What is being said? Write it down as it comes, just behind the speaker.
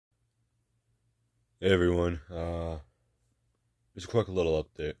Hey everyone, just a quick little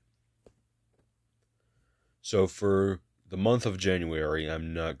update. So for the month of January,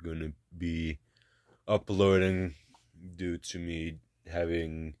 I'm not going to be uploading due to me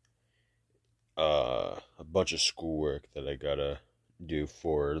having a bunch of schoolwork that I gotta do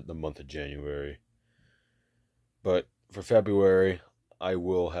for the month of January. But for February, I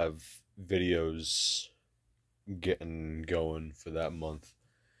will have videos getting going for that month,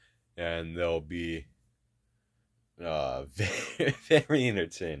 and they'll be very, very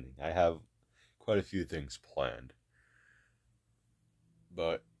entertaining. I have quite a few things planned,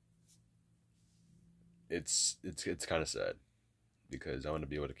 but it's kind of sad because I want to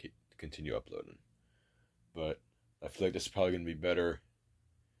be able to continue uploading. But I feel like this is probably gonna be better.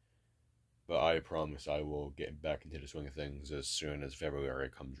 But I promise I will get back into the swing of things as soon as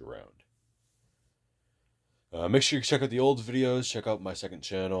February comes around. Make sure you check out the old videos. Check out my second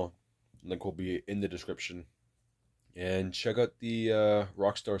channel. Link will be in the description. And check out the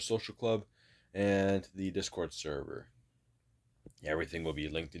Rockstar Social Club and the Discord server. Everything will be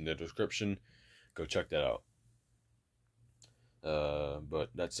linked in the description. Go check that out.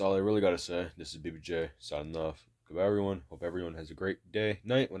 But that's all I really gotta say. This is B.B.J. signing off. Goodbye, everyone. Hope everyone has a great day,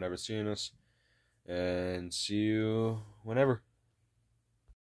 night, whenever seeing us. And see you whenever.